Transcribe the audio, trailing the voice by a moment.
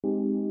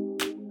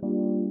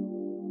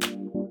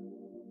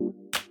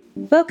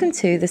Welcome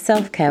to the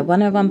Self-Care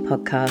 101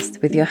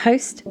 podcast with your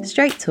host,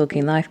 straight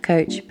talking life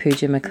coach,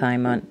 Pooja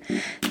McClymont.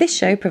 This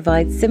show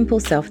provides simple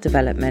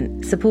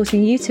self-development,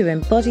 supporting you to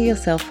embody your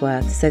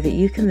self-worth so that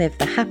you can live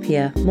the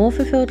happier, more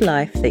fulfilled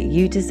life that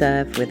you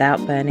deserve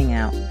without burning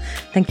out.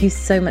 Thank you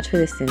so much for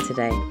listening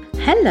today.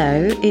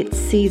 Hello, it's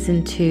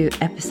season 2,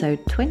 episode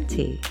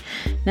 20.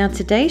 Now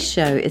today's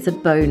show is a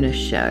bonus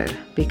show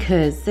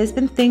because there's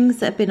been things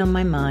that have been on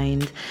my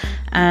mind,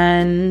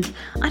 and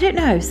I don't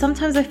know,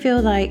 sometimes I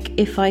feel like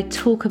if I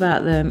talk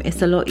about them,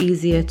 it's a lot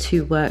easier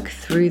to work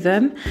through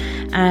them.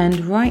 And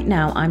right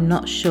now I'm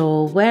not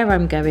sure where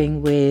I'm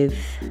going with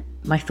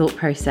my thought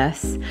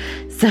process.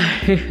 So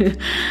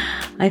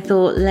I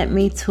thought, let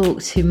me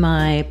talk to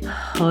my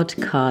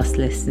podcast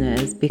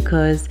listeners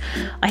because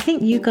I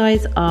think you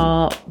guys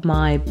are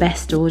my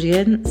best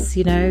audience,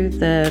 you know,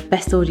 the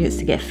best audience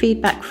to get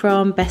feedback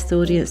from, best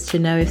audience to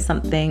know if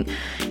something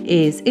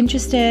is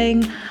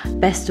interesting,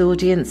 best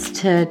audience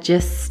to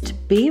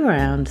just be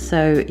around.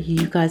 So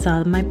you guys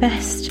are my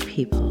best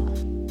people.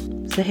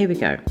 So here we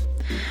go.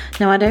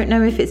 Now, I don't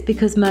know if it's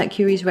because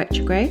Mercury's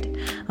retrograde.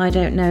 I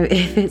don't know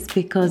if it's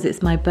because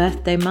it's my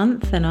birthday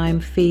month and I'm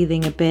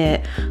feeling a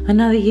bit,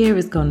 another year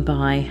has gone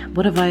by.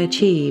 What have I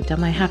achieved?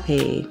 Am I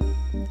happy?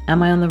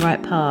 Am I on the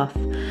right path?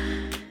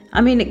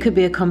 I mean, it could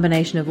be a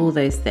combination of all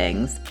those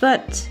things,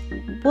 but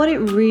what it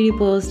really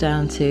boils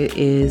down to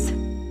is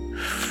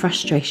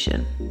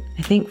frustration.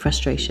 I think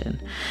frustration.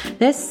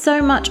 There's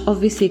so much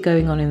obviously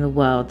going on in the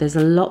world. There's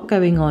a lot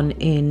going on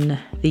in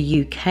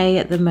the UK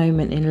at the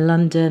moment, in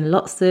London,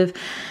 lots of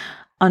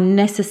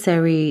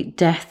unnecessary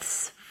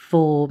deaths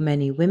for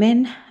many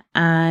women.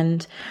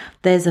 And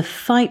there's a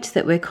fight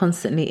that we're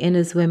constantly in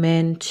as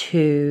women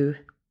to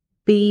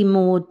be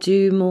more,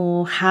 do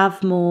more,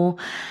 have more.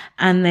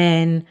 And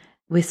then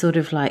we're sort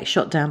of like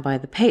shot down by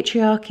the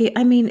patriarchy.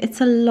 I mean, it's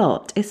a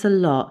lot,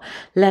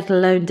 let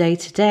alone day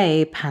to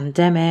day,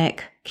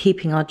 pandemic,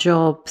 keeping our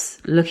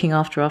jobs, looking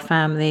after our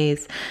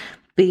families,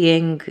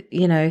 being,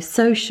 you know,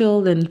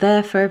 social and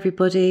there for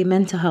everybody.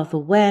 Mental health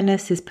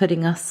awareness is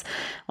putting us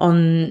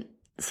on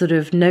sort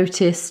of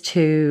notice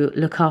to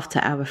look after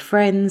our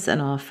friends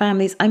and our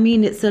families. I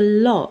mean, it's a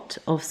lot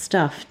of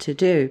stuff to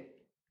do.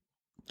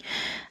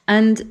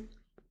 And,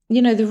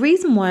 you know, the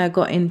reason why I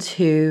got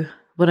into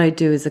what I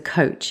do as a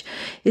coach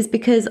is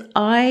because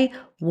I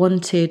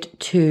wanted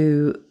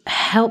to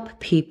help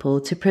people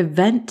to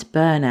prevent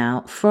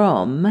burnout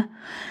from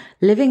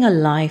living a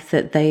life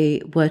that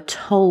they were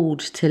told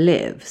to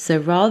live. So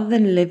rather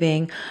than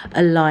living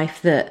a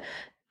life that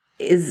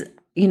is,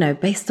 you know,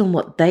 based on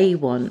what they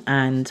want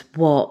and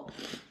what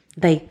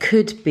they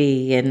could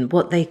be and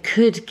what they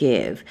could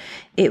give,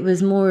 it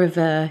was more of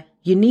a,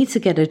 you need to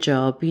get a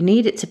job, you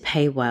need it to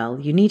pay well,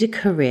 you need a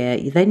career,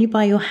 then you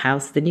buy your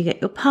house, then you get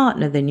your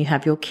partner, then you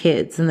have your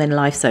kids, and then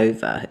life's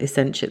over,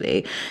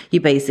 essentially. You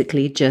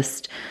basically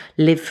just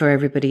live for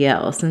everybody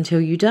else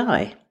until you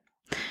die.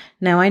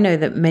 Now, I know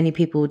that many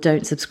people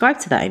don't subscribe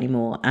to that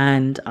anymore,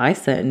 and I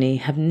certainly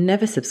have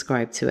never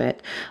subscribed to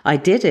it. I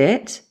did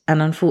it,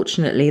 and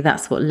unfortunately,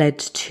 that's what led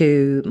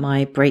to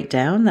my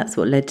breakdown. That's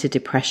what led to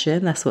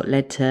depression. That's what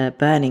led to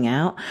burning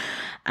out.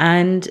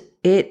 And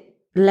it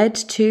led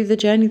to the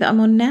journey that I'm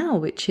on now,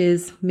 which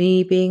is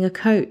me being a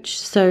coach.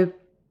 So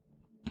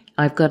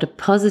I've got a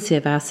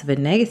positive out of a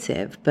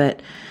negative,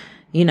 but,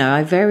 you know,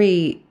 I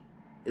very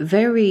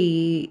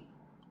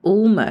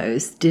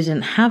almost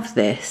didn't have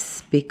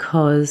this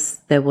because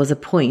there was a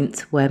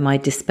point where my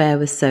despair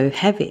was so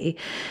heavy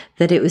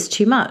that it was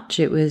too much.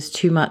 It was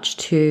too much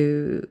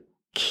to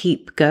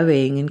keep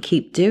going and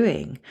keep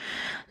doing.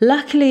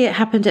 Luckily, it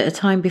happened at a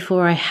time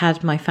before I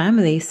had my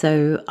family,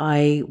 so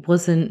I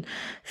wasn't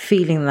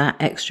feeling that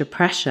extra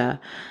pressure.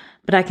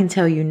 But I can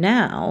tell you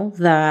now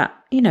that,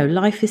 you know,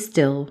 life is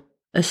still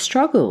a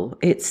struggle.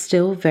 It's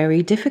still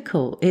very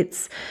difficult.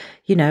 It's,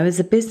 you know, as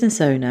a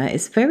business owner,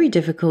 it's very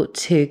difficult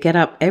to get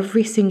up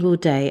every single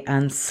day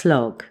and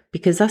slog,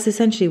 because that's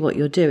essentially what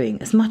you're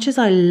doing. As much as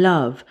I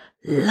love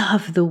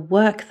the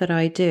work that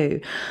I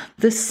do,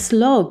 the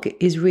slog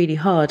is really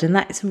hard. And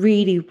that's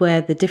really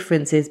where the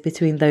difference is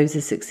between those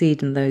that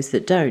succeed and those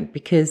that don't,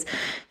 because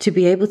to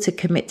be able to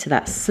commit to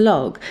that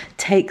slog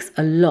takes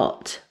a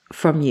lot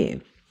from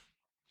you.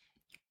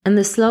 And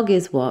the slog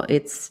is what?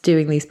 It's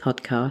doing these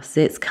podcasts.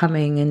 It's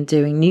coming and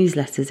doing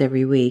newsletters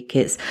every week.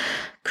 It's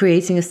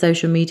creating a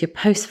social media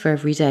post for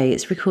every day.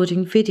 It's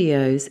recording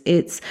videos.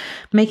 It's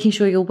making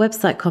sure your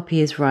website copy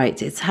is right.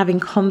 It's having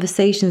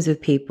conversations with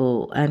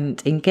people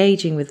and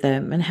engaging with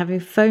them and having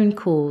phone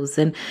calls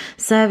and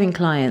serving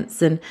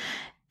clients. And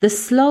the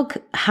slog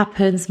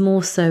happens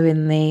more so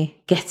in the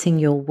getting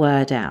your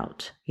word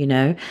out, you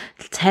know,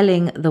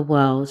 telling the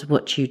world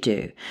what you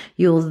do.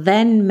 You're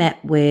then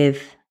met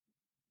with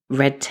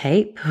red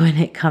tape when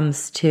it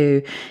comes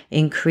to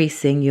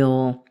increasing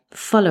your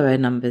follower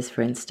numbers,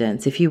 for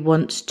instance. If you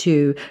want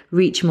to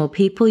reach more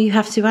people, you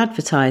have to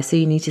advertise, so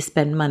you need to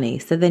spend money.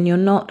 So then you're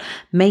not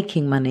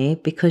making money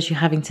because you're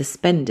having to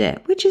spend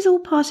it, which is all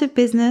part of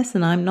business,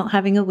 and I'm not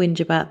having a whinge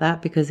about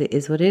that because it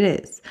is what it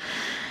is.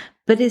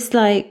 But it's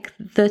like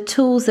the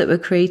tools that were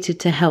created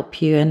to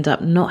help you end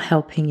up not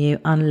helping you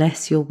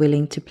unless you're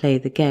willing to play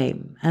the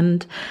game.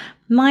 And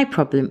my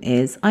problem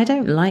is I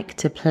don't like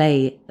to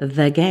play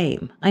the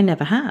game. I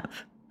never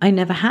have.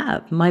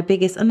 My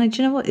biggest, and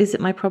do you know what? Is it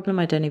my problem?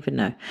 I don't even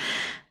know.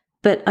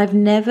 But I've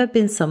never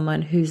been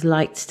someone who's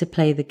liked to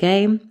play the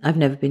game. I've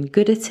never been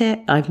good at it.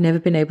 I've never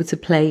been able to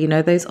play,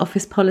 those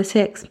office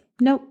politics.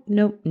 Nope,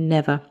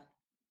 never.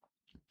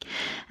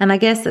 And I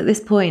guess at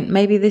this point,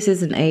 maybe this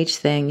is an age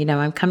thing.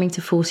 I'm coming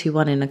to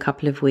 41 in a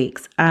couple of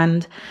weeks,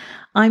 and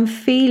I'm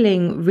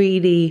feeling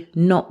really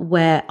not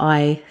where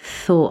I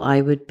thought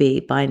I would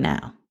be by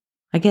now.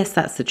 I guess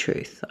that's the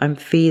truth. I'm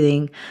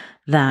feeling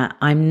that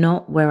I'm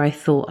not where I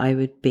thought I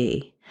would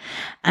be.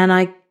 And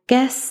I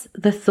guess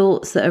the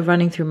thoughts that are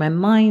running through my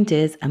mind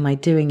is, am I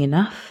doing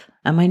enough?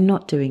 Am I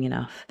not doing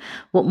enough?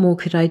 What more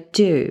could I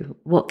do?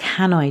 What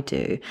can I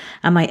do?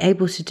 Am I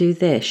able to do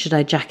this? Should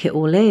I jack it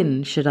all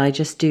in? Should I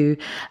just do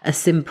a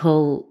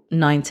simple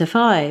 9 to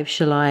 5?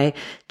 Shall I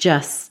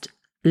just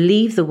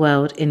leave the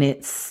world in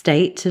its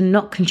state and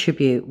not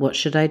contribute? What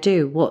should I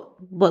do?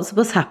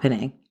 What's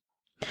happening?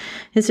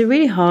 It's a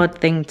really hard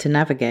thing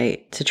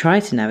to try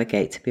to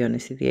navigate, to be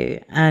honest with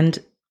you. And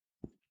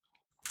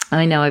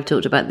I know I've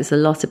talked about this a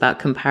lot, about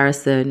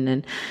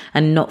comparison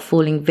and not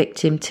falling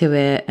victim to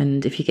it.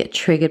 And if you get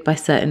triggered by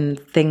certain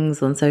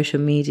things on social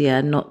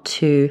media, not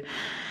to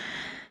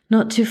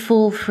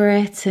fall for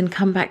it and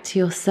come back to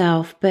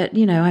yourself. But,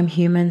 I'm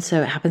human,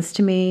 so it happens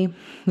to me,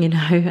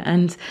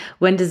 and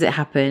when does it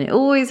happen? It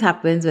always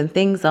happens when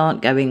things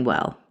aren't going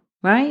well.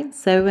 Right?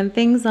 So when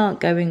things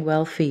aren't going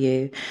well for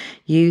you,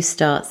 you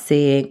start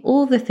seeing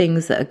all the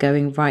things that are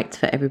going right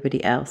for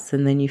everybody else.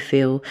 And then you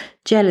feel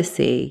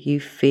jealousy, you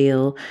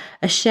feel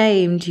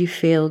ashamed, you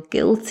feel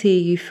guilty,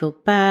 you feel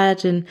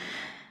bad. And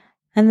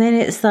then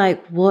it's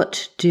like,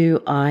 what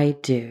do I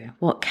do?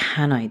 What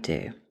can I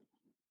do?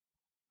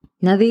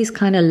 Now, these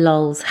kind of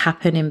lulls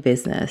happen in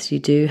business. You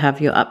do have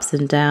your ups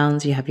and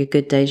downs, you have your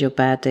good days, your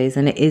bad days,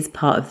 and it is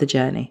part of the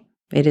journey.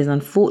 It is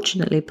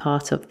unfortunately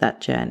part of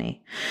that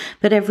journey.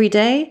 But every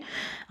day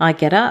I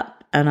get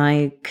up and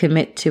I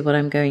commit to what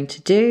I'm going to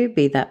do,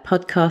 be that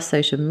podcast,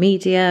 social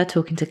media,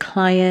 talking to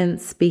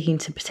clients, speaking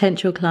to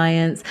potential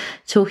clients,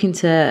 talking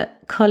to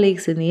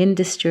colleagues in the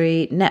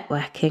industry,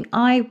 networking.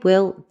 I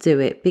will do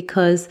it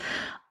because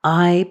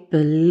I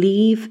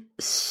believe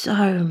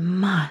so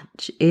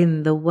much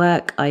in the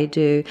work I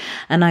do.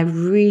 And I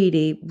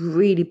really,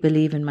 really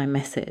believe in my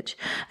message.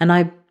 And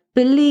I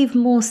believe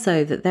more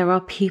so that there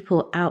are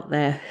people out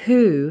there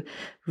who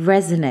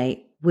resonate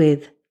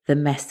with the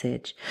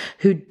message,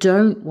 who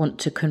don't want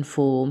to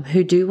conform,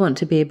 who do want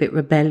to be a bit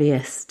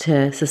rebellious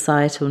to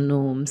societal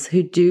norms,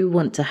 who do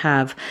want to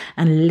have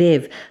and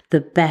live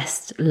the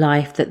best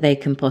life that they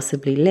can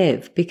possibly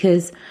live.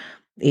 Because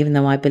even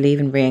though I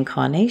believe in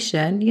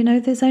reincarnation,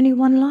 there's only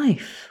one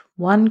life,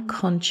 one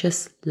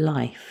conscious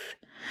life.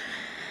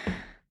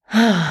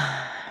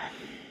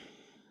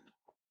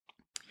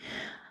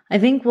 I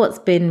think what's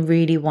been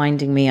really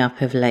winding me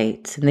up of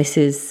late, and this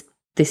is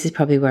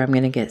probably where I'm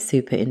going to get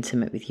super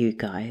intimate with you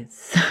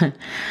guys,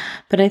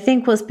 but I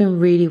think what's been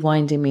really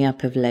winding me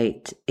up of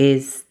late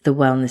is the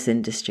wellness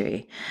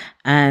industry.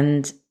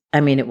 And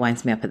it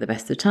winds me up at the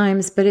best of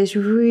times, but it's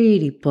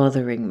really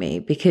bothering me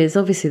because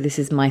obviously this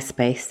is my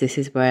space. This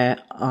is where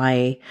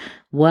I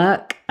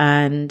work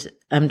and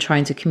I'm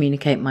trying to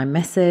communicate my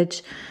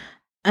message.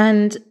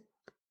 And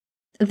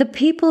the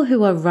people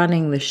who are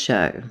running the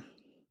show,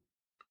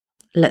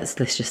 let's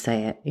just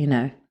say it,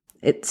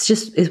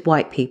 it's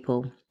white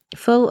people,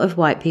 full of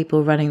white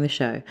people running the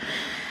show.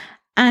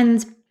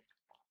 And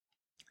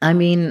I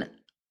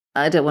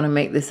don't want to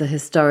make this a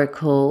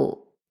historical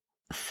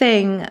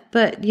thing,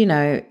 but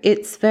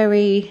it's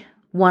very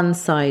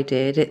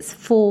one-sided. It's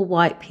for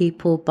white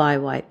people by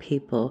white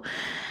people.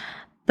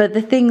 But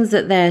the things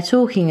that they're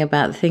talking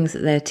about, the things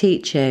that they're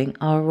teaching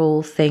are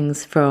all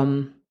things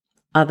from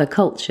other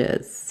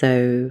cultures.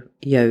 So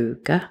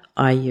yoga,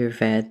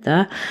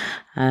 Ayurveda,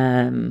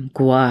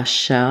 gua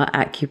sha,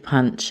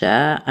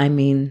 acupuncture.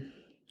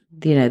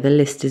 The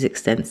list is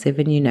extensive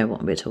and you know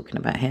what we're talking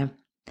about here.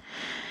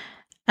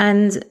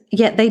 And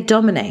yet they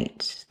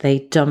dominate. They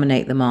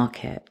dominate the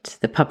market.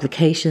 The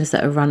publications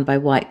that are run by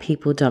white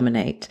people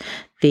dominate.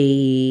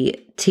 The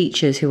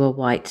teachers who are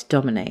white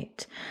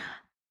dominate.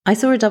 I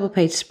saw a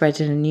double-page spread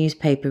in a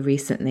newspaper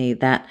recently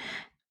that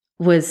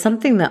was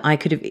something that I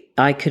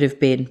could have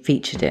been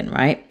featured in,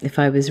 right? If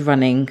I was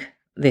running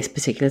this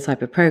particular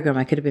type of program,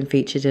 I could have been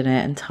featured in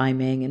it and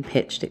timing and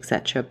pitched,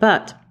 etc.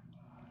 But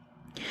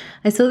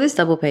I saw this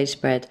double-page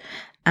spread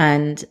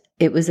and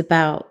it was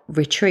about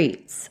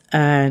retreats,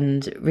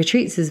 and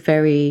retreats is it's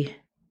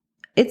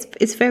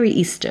very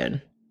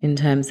Eastern in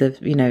terms of,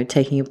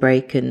 taking a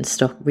break and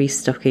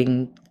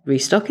restocking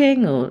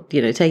or,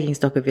 taking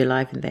stock of your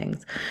life and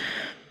things.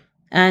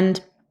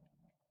 And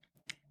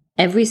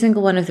every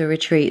single one of the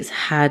retreats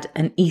had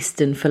an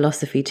Eastern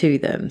philosophy to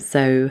them.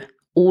 So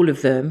all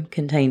of them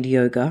contained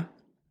yoga.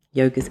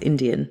 Yoga's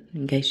Indian,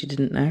 in case you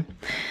didn't know.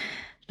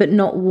 But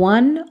not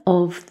one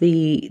of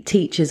the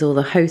teachers or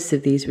the hosts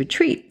of these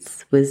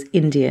retreats was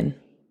Indian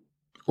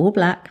or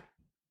Black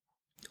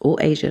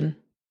or Asian.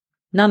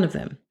 None of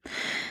them.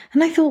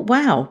 And I thought,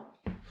 wow,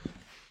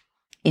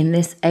 in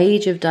this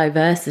age of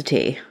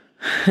diversity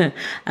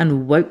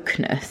and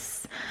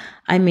wokeness,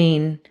 I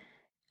mean,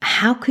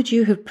 how could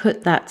you have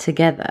put that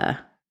together,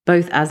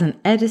 both as an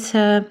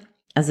editor,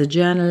 as a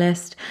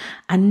journalist,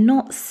 and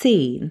not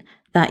seen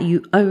that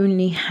you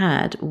only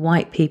had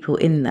white people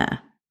in there?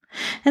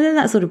 And then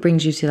that sort of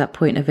brings you to that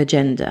point of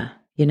agenda.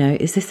 You know,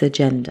 is this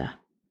agenda?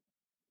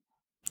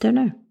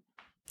 Don't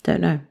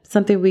know.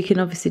 Something we can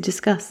obviously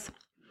discuss.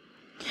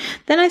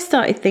 Then I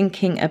started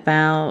thinking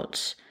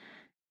about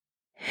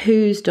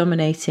who's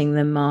dominating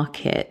the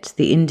market,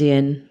 the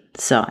Indian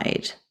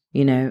side,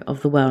 you know,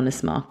 of the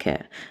wellness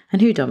market.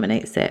 And who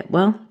dominates it?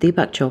 Well,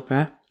 Deepak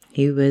Chopra.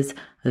 He was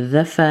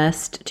the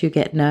first to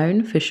get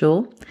known for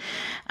sure.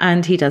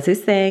 And he does his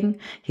thing.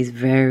 He's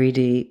very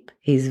deep.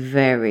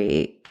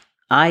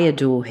 I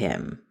adore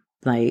him,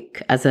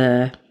 like as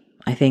an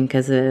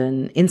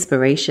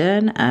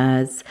inspiration,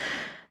 as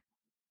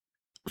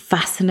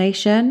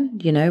fascination,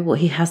 you know, what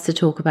he has to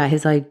talk about,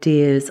 his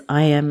ideas.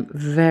 I am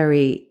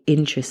very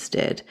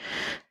interested,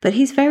 but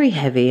he's very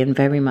heavy and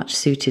very much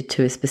suited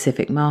to a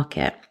specific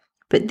market.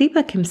 But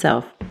Deepak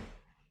himself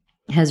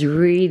has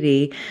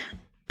really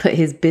put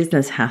his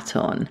business hat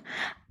on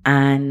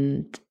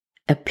and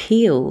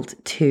appealed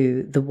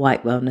to the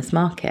white wellness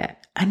market.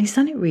 And he's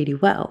done it really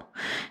well.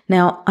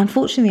 Now,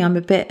 unfortunately, I'm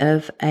a bit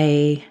of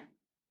a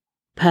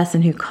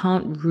person who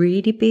can't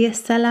really be a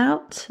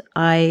sellout.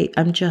 I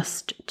am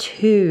just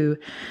too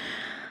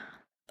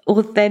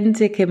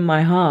authentic in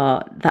my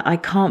heart that I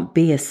can't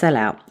be a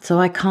sellout. So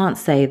I can't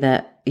say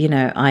that, you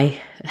know,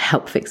 I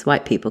help fix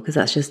white people, because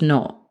that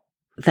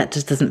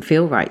just doesn't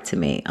feel right to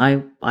me.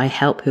 I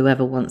help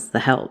whoever wants the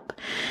help.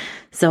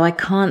 So I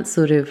can't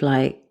sort of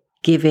like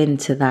give in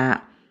to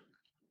that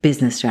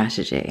business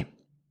strategy.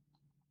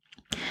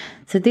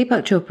 So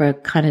Deepak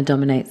Chopra kind of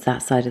dominates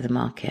that side of the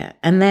market.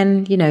 And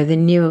then, you know, the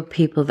newer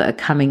people that are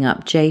coming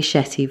up, Jay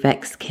Shetty,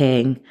 Vex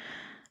King,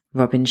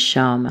 Robin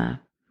Sharma.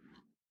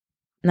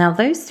 Now,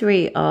 those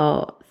three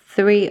are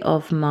three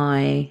of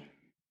my,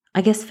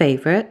 I guess,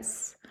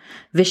 favorites.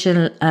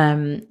 Vishen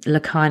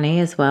Lakhani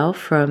as well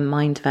from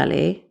Mind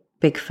Valley,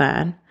 big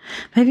fan.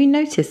 But have you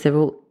noticed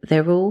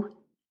they're all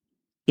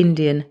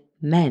Indian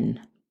men?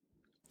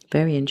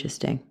 Very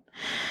interesting.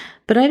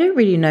 But I don't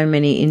really know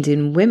many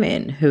Indian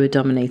women who are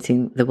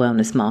dominating the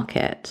wellness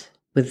market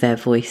with their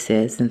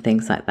voices and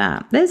things like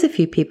that. There's a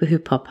few people who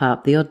pop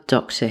up, the odd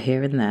doctor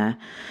here and there,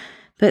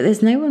 but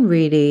there's no one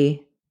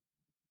really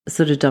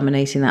sort of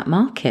dominating that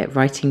market,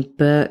 writing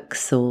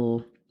books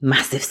or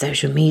massive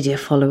social media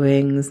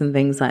followings and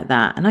things like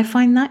that. And I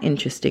find that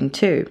interesting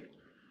too.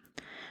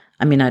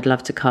 I mean, I'd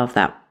love to carve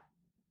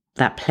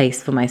that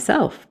place for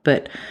myself,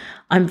 but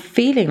I'm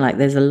feeling like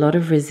there's a lot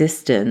of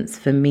resistance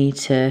for me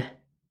to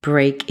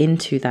break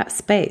into that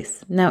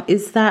space. Now,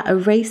 is that a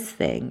race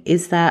thing?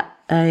 Is that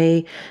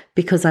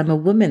because I'm a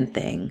woman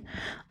thing?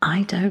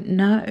 I don't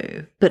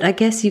know. But I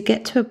guess you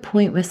get to a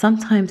point where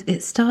sometimes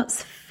it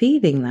starts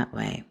feeling that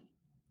way.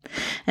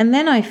 And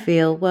then I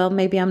feel, well,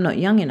 maybe I'm not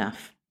young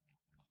enough.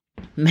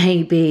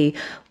 Maybe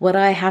what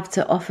I have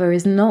to offer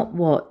is not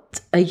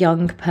what a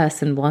young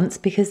person wants,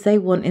 because they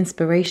want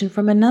inspiration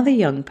from another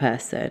young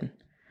person.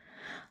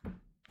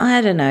 I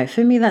don't know.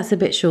 For me, that's a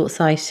bit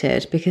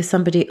short-sighted, because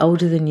somebody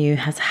older than you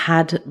has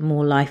had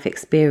more life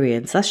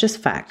experience. That's just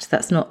fact.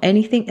 That's not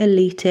anything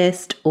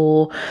elitist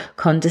or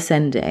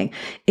condescending.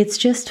 It's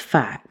just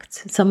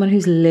fact. Someone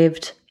who's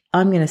lived,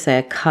 I'm going to say,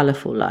 a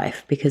colourful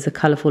life, because a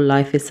colourful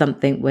life is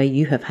something where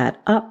you have had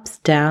ups,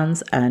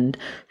 downs, and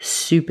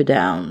super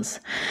downs.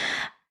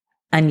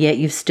 And yet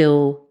you've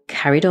still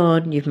carried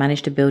on. You've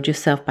managed to build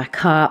yourself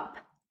back up,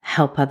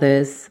 help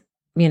others,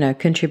 you know,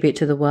 contribute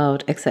to the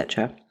world,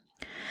 etc.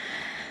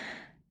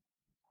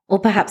 Or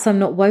perhaps I'm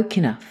not woke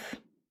enough.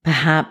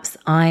 Perhaps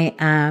I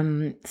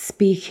am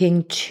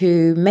speaking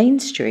to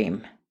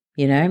mainstream.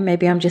 You know,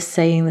 maybe I'm just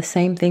saying the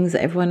same things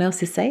that everyone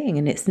else is saying,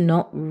 and it's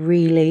not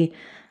really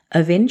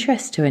of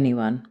interest to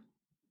anyone.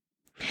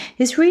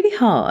 It's really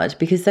hard,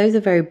 because those are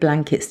very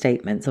blanket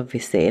statements,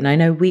 obviously. And I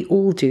know we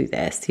all do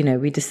this. You know,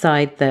 we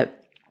decide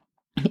that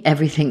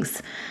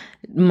everything's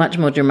much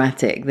more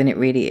dramatic than it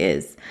really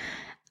is.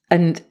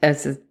 And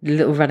as a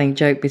little running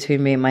joke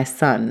between me and my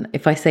son,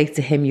 if I say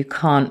to him, you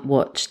can't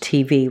watch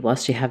TV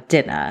whilst you have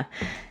dinner,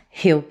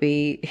 he'll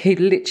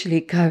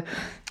literally go,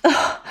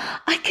 oh,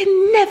 I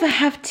can never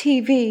have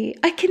TV.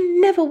 I can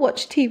never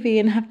watch TV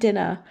and have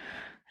dinner.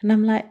 And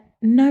I'm like,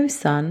 no,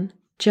 son,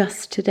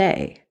 just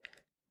today.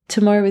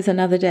 Tomorrow is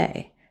another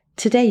day.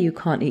 Today you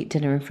can't eat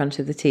dinner in front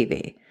of the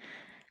TV.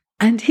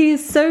 And he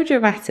is so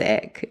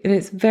dramatic, and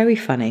it's very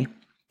funny.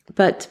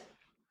 But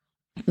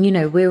you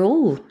know, we're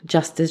all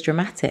just as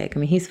dramatic. I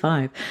mean, he's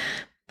 5,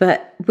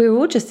 but we're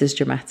all just as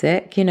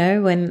dramatic. You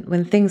know,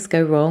 when things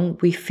go wrong,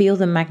 we feel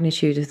the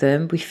magnitude of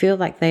them. We feel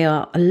like they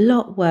are a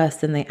lot worse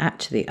than they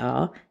actually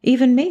are.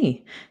 Even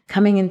me,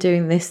 coming and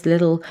doing this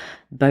little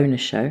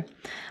bonus show,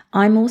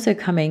 I'm also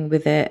coming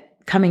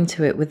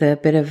to it with a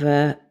bit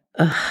of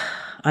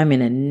I'm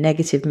in a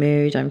negative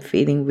mood. I'm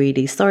feeling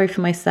really sorry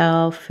for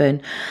myself,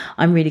 and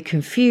I'm really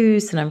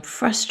confused, and I'm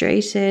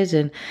frustrated,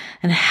 and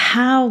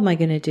how am I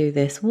going to do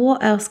this?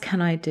 What else can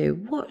I do?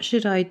 What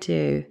should I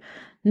do?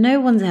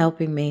 No one's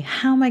helping me.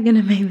 How am I going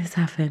to make this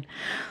happen?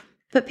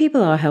 But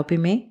people are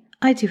helping me.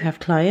 I do have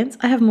clients.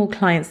 I have more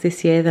clients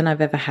this year than I've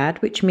ever had,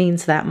 which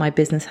means that my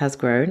business has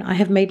grown. I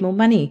have made more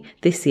money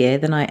this year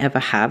than I ever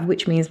have,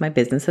 which means my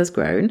business has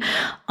grown.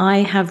 I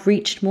have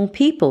reached more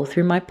people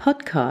through my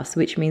podcast,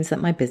 which means that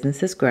my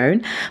business has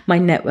grown. My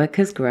network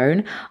has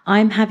grown.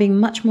 I'm having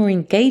much more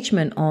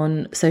engagement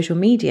on social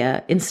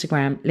media,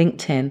 Instagram,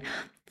 LinkedIn,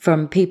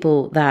 from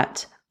people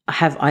that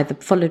have either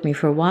followed me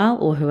for a while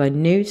or who are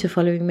new to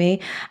following me.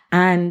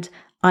 And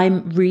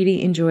I'm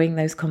really enjoying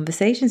those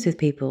conversations with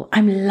people.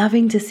 I'm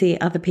loving to see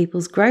other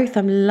people's growth.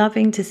 I'm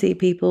loving to see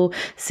people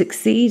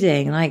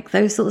succeeding. Like,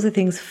 those sorts of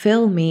things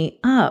fill me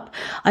up.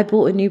 I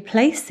bought a new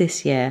place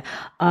this year.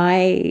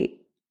 I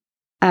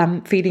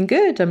am feeling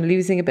good. I'm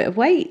losing a bit of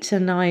weight,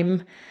 and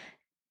I'm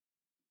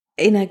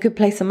in a good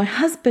place with my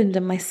husband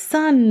and my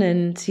son.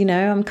 And,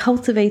 I'm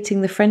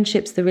cultivating the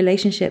friendships, the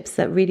relationships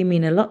that really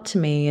mean a lot to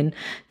me, and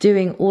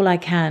doing all I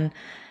can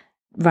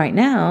right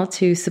now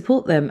to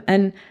support them.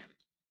 And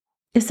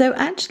so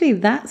actually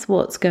that's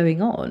what's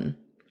going on.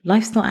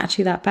 Life's not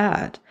actually that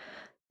bad,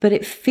 but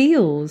it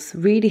feels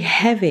really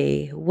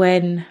heavy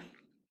when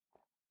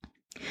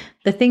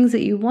the things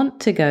that you want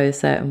to go a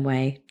certain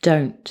way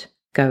don't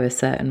go a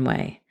certain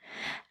way.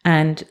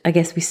 And I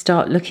guess we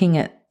start looking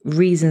at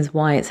reasons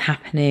why it's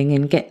happening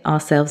and get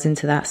ourselves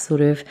into that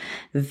sort of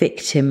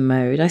victim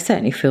mode. I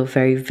certainly feel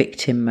very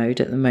victim mode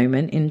at the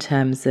moment in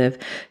terms of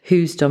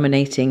who's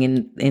dominating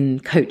in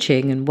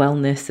coaching and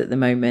wellness at the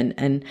moment.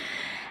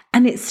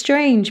 And it's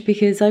strange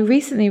because I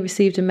recently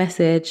received a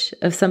message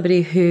of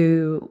somebody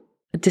who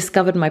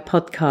discovered my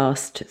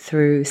podcast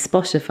through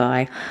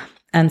Spotify,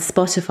 and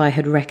Spotify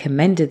had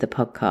recommended the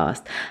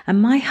podcast.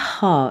 And my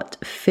heart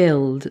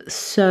filled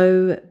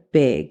so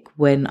big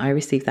when I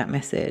received that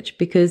message,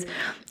 because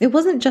it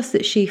wasn't just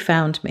that she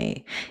found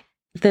me.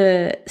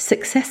 The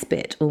success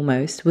bit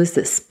almost was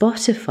that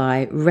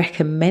Spotify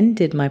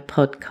recommended my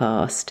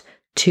podcast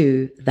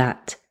to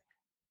that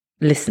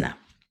listener.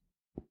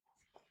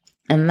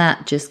 And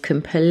that just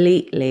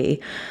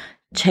completely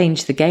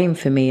changed the game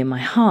for me in my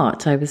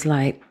heart. I was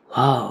like,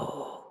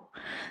 whoa,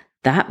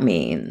 that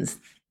means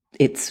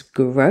it's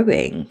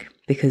growing,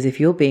 because if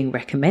you're being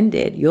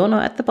recommended, you're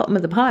not at the bottom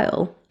of the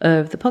pile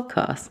of the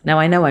podcast. Now,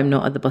 I know I'm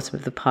not at the bottom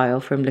of the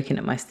pile from looking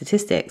at my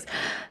statistics,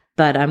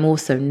 but I'm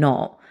also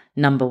not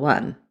number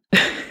one.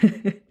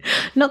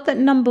 Not that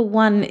number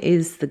one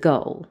is the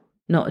goal,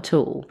 not at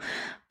all.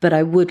 But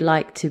I would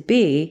like to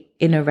be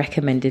in a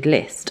recommended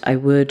list. I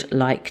would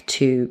like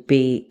to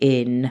be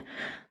in,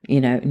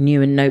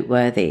 new and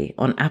noteworthy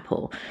on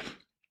Apple.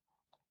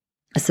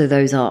 So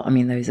those are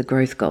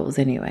growth goals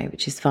anyway,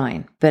 which is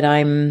fine. But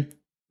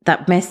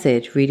that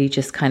message really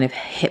just kind of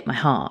hit my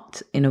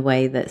heart in a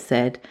way that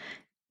said,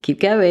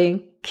 keep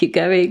going, keep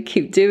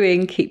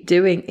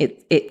doing.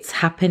 It's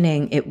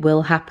happening. It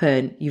will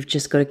happen. You've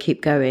just got to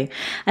keep going.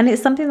 And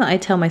it's something that I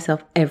tell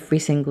myself every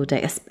single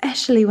day,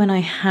 especially when I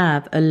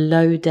have a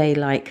low day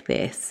like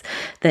this,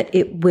 that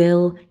it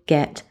will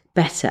get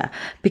better,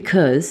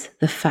 because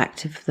the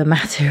fact of the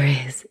matter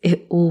is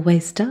it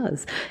always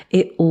does.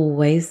 It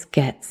always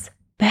gets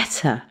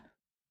better.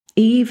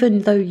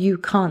 Even though you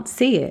can't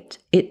see it,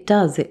 it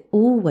does. It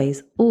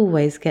always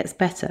gets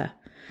better.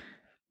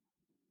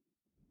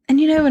 And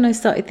when I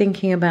started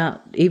thinking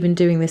about even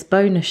doing this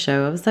bonus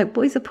show, I was like,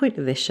 what is the point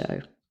of this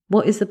show?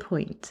 What is the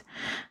point?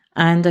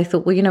 And I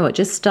thought, well, you know what,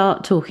 just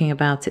start talking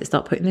about it,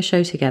 start putting the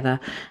show together,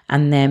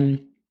 and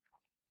then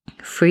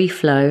free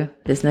flow.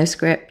 There's no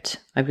script.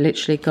 I've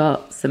literally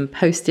got some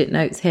post-it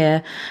notes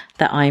here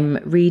that I'm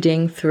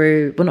reading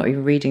through. Well, not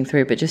even reading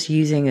through, but just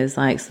using as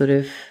like sort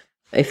of,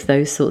 if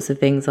those sorts of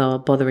things are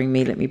bothering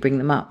me, let me bring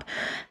them up.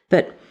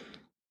 But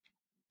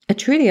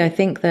truly, I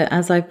think that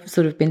as I've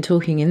sort of been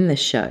talking in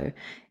this show,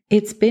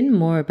 it's been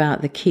more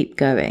about the keep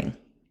going,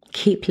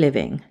 keep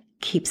living,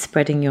 keep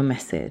spreading your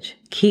message,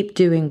 keep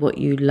doing what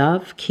you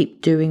love,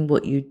 keep doing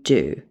what you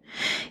do.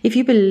 If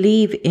you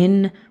believe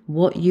in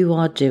what you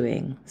are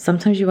doing,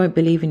 sometimes you won't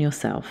believe in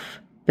yourself,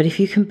 but if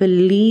you can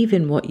believe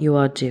in what you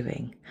are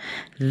doing,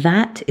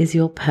 that is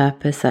your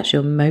purpose, that's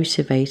your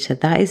motivator,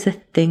 that is the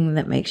thing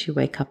that makes you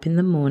wake up in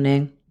the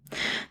morning,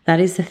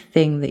 that is the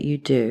thing that you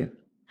do.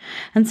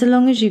 And so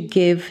long as you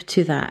give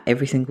to that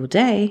every single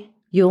day,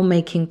 you're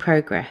making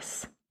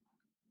progress.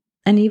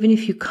 And even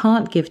if you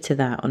can't give to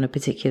that on a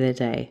particular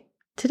day,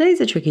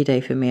 today's a tricky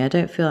day for me. I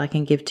don't feel I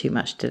can give too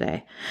much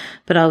today,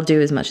 but I'll do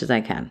as much as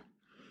I can.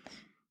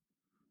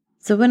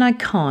 So when I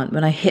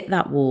hit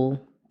that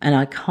wall and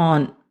I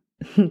can't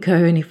go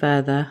any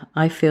further,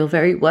 I feel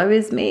very, woe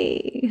is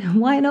me,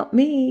 why not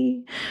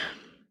me?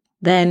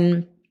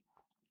 Then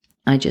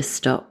I just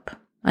stop.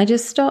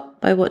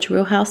 I watch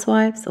Real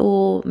Housewives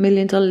or $1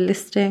 Million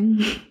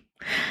Listing.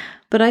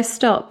 But I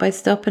stop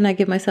and I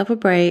give myself a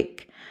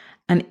break.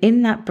 And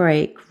in that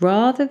break,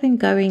 rather than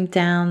going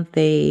down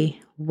the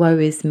woe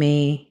is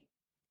me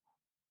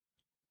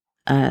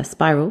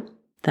spiral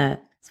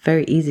that's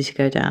very easy to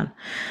go down,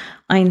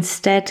 I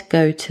instead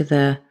go to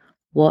the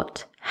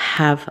what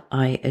have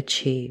I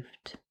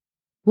achieved?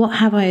 What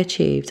have I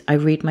achieved? I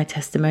read my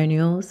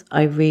testimonials.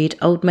 I read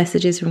old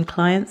messages from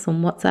clients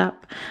on WhatsApp.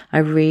 I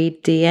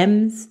read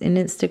DMs in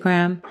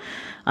Instagram.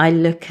 I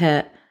look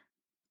at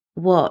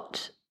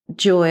what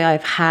joy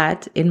I've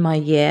had in my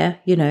year,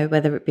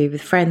 whether it be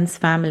with friends,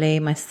 family,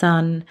 my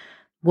son,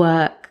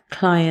 work,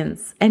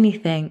 clients,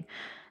 anything.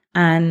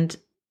 And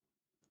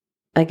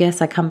I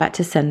guess I come back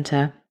to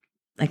center.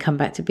 I come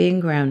back to being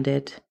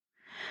grounded.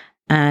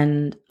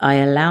 And I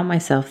allow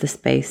myself the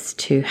space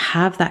to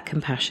have that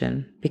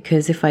compassion,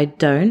 because if I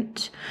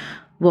don't,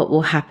 what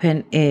will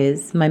happen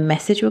is my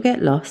message will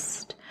get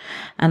lost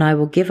and I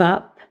will give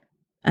up,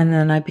 and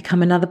then I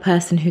become another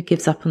person who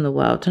gives up on the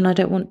world. And I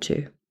don't want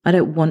to. I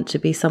don't want to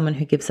be someone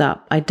who gives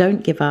up. I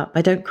don't give up.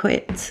 I don't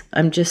quit.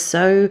 I'm just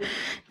so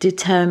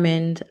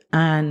determined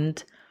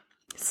and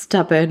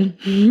stubborn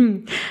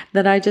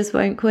that I just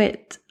won't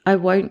quit. I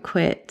won't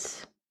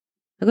quit.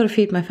 I've got to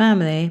feed my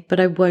family, but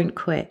I won't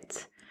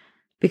quit.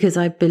 Because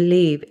I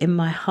believe in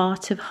my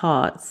heart of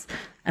hearts,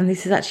 and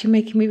this is actually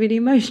making me really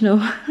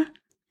emotional.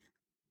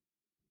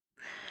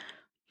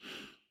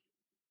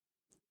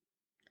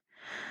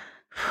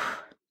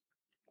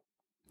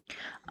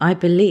 I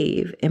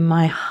believe in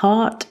my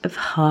heart of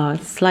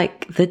hearts,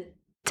 like the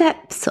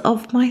depths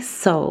of my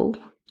soul,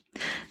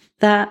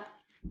 that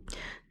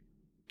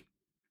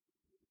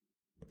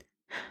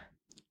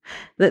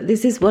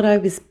this is what I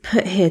was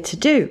put here to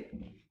do.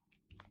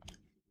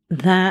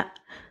 That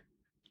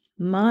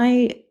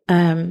my,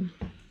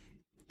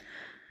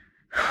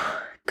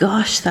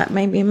 gosh, that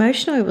made me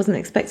emotional. I wasn't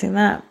expecting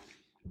that.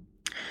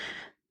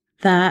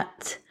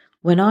 That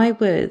when I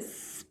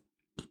was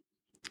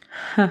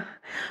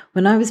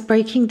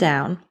breaking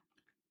down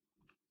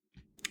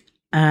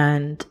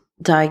and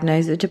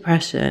diagnosed with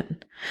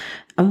depression,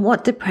 and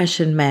what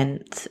depression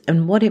meant,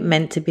 and what it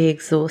meant to be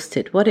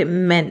exhausted, what it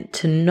meant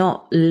to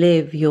not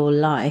live your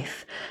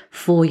life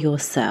for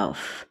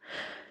yourself.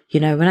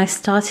 When I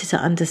started to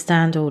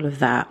understand all of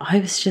that, I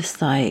was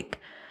just like,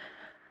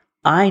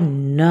 I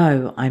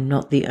know I'm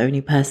not the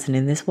only person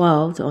in this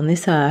world, on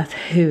this earth,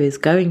 who is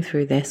going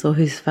through this or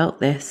who's felt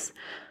this.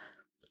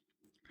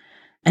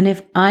 And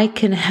if I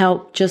can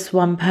help just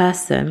one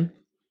person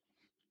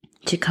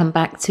to come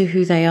back to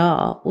who they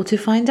are, or to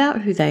find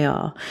out who they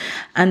are,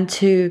 and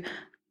to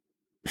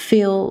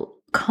feel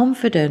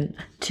confident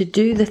to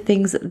do the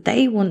things that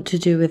they want to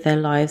do with their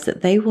lives,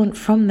 that they want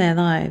from their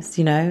lives,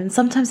 and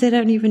sometimes they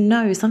don't even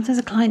know. Sometimes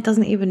a client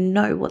doesn't even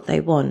know what they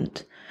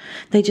want.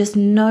 They just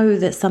know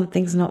that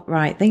something's not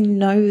right. They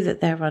know that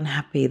they're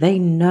unhappy. They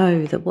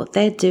know that what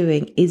they're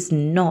doing is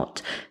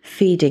not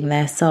feeding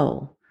their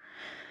soul.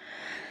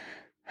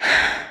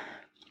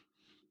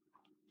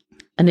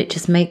 And it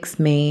just makes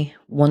me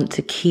want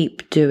to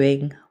keep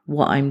doing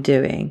what I'm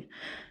doing.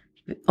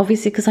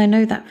 Obviously, because I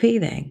know that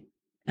feeling.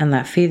 And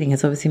that feeling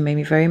has obviously made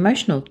me very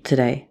emotional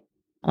today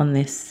on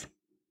this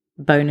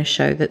bonus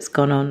show that's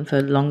gone on for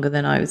longer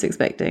than I was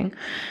expecting.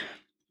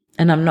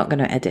 And I'm not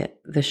going to edit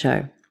the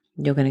show.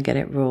 You're going to get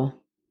it raw.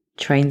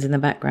 Trains in the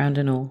background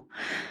and all.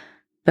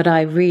 But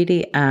I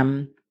really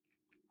am.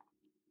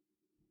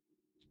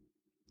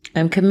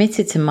 I'm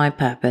committed to my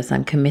purpose.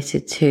 I'm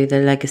committed to the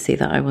legacy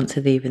that I want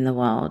to leave in the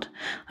world.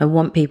 I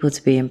want people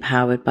to be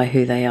empowered by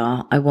who they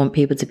are. I want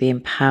people to be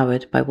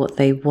empowered by what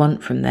they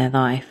want from their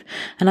life.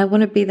 And I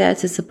want to be there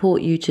to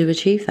support you to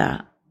achieve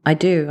that. I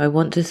do. I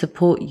want to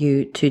support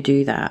you to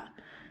do that.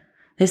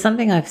 There's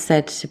something I've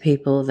said to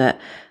people, that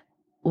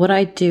what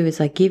I do is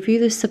I give you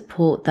the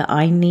support that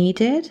I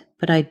needed,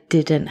 but I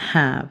didn't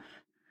have.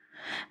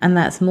 And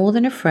that's more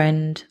than a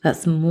friend.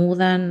 That's more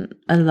than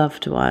a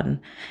loved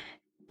one.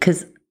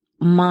 Because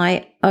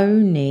my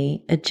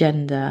only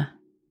agenda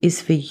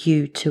is for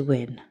you to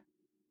win.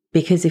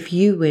 Because if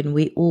you win,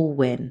 we all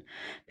win.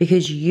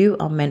 Because you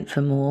are meant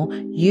for more.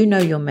 You know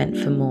you're meant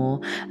for more.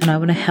 And I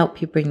want to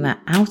help you bring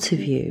that out of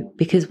you.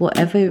 Because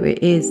whatever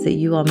it is that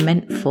you are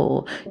meant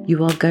for,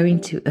 you are going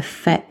to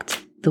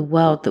affect the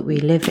world that we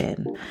live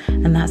in.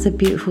 And that's a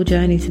beautiful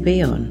journey to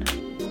be on.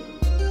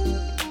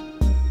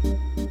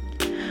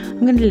 I'm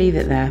going to leave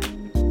it there.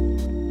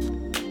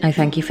 I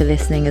thank you for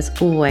listening as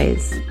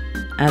always.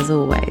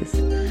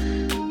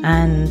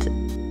 And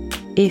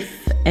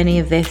if any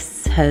of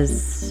this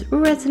has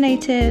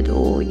resonated,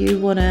 or you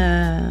want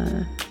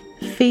to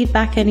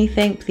feedback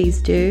anything, please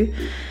do.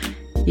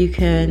 You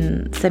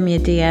can send me a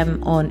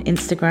DM on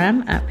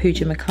Instagram at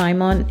Pooja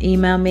McClymont.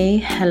 Email me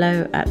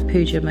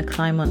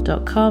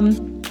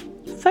hello@PoojaMcClymont.com.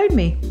 Phone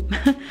me.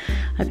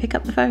 I pick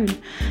up the phone.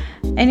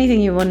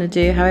 Anything you want to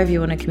do, however you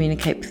want to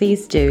communicate,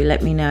 please do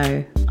let me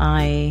know.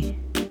 I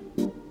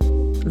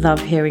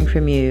love hearing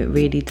from you. It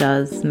really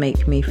does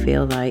make me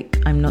feel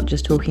like I'm not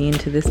just talking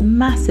into this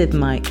massive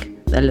mic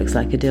that looks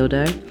like a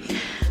dildo,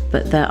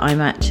 but that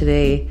I'm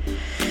actually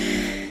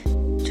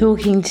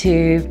talking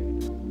to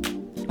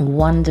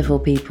wonderful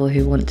people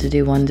who want to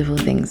do wonderful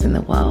things in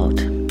the world.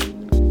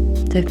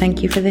 So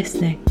thank you for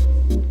listening.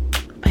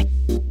 Bye.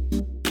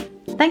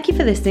 Thank you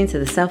for listening to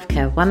the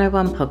Self-Care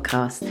 101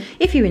 podcast.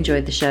 If you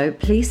enjoyed the show,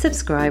 please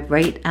subscribe,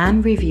 rate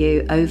and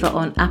review over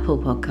on Apple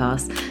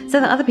Podcasts so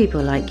that other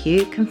people like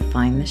you can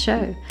find the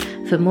show.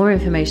 For more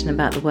information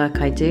about the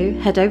work I do,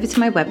 head over to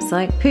my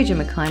website,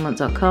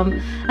 PoojaMcClymont.com,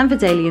 and for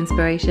daily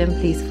inspiration,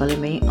 please follow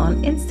me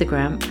on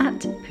Instagram at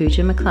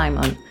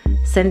PoojaMcClymont.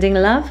 Sending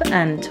love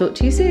and talk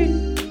to you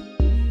soon.